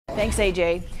Thanks,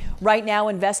 AJ. Right now,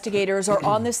 investigators are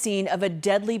on the scene of a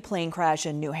deadly plane crash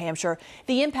in New Hampshire.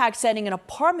 The impact setting an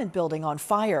apartment building on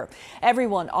fire.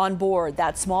 Everyone on board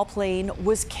that small plane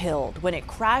was killed when it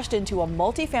crashed into a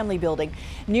multifamily building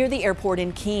near the airport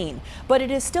in Keene. But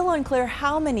it is still unclear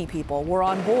how many people were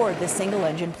on board the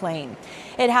single-engine plane.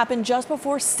 It happened just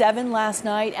before 7 last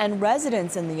night, and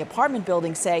residents in the apartment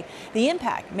building say the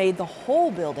impact made the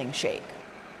whole building shake.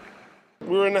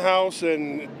 We were in the house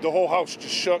and the whole house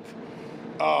just shook.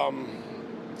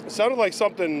 It sounded like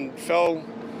something fell,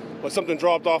 like something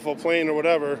dropped off a plane or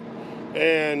whatever.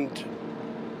 And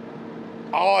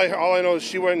all I know is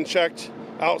she went and checked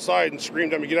outside and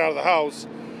screamed at me, "Get out of the house!"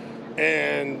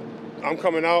 And I'm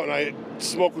coming out, and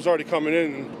smoke was already coming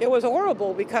in. It was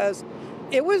horrible because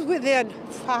it was within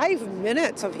 5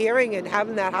 minutes of hearing and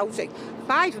having that house shake.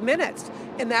 5 minutes,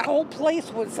 and that whole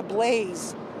place was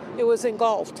ablaze. It was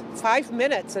engulfed. 5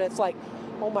 minutes, and it's like,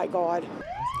 oh my God.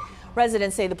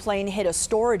 Residents say the plane hit a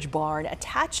storage barn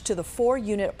attached to the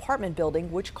 4-unit apartment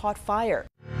building, which caught fire.